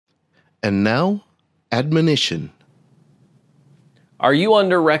And now, admonition. Are you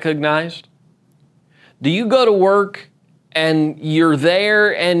under-recognized? Do you go to work and you're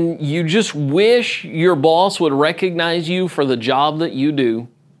there and you just wish your boss would recognize you for the job that you do?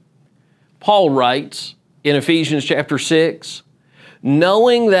 Paul writes in Ephesians chapter 6,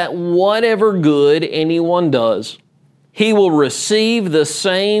 knowing that whatever good anyone does, he will receive the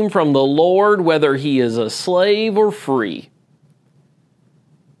same from the Lord, whether he is a slave or free.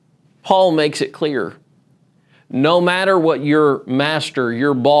 Paul makes it clear. No matter what your master,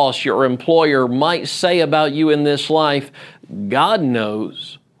 your boss, your employer might say about you in this life, God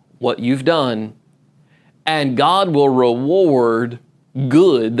knows what you've done, and God will reward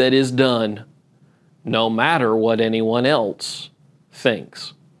good that is done, no matter what anyone else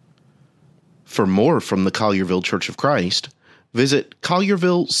thinks. For more from the Collierville Church of Christ, visit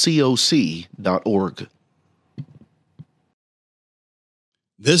colliervillecoc.org.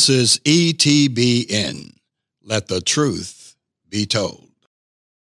 This is ETBN. Let the truth be told.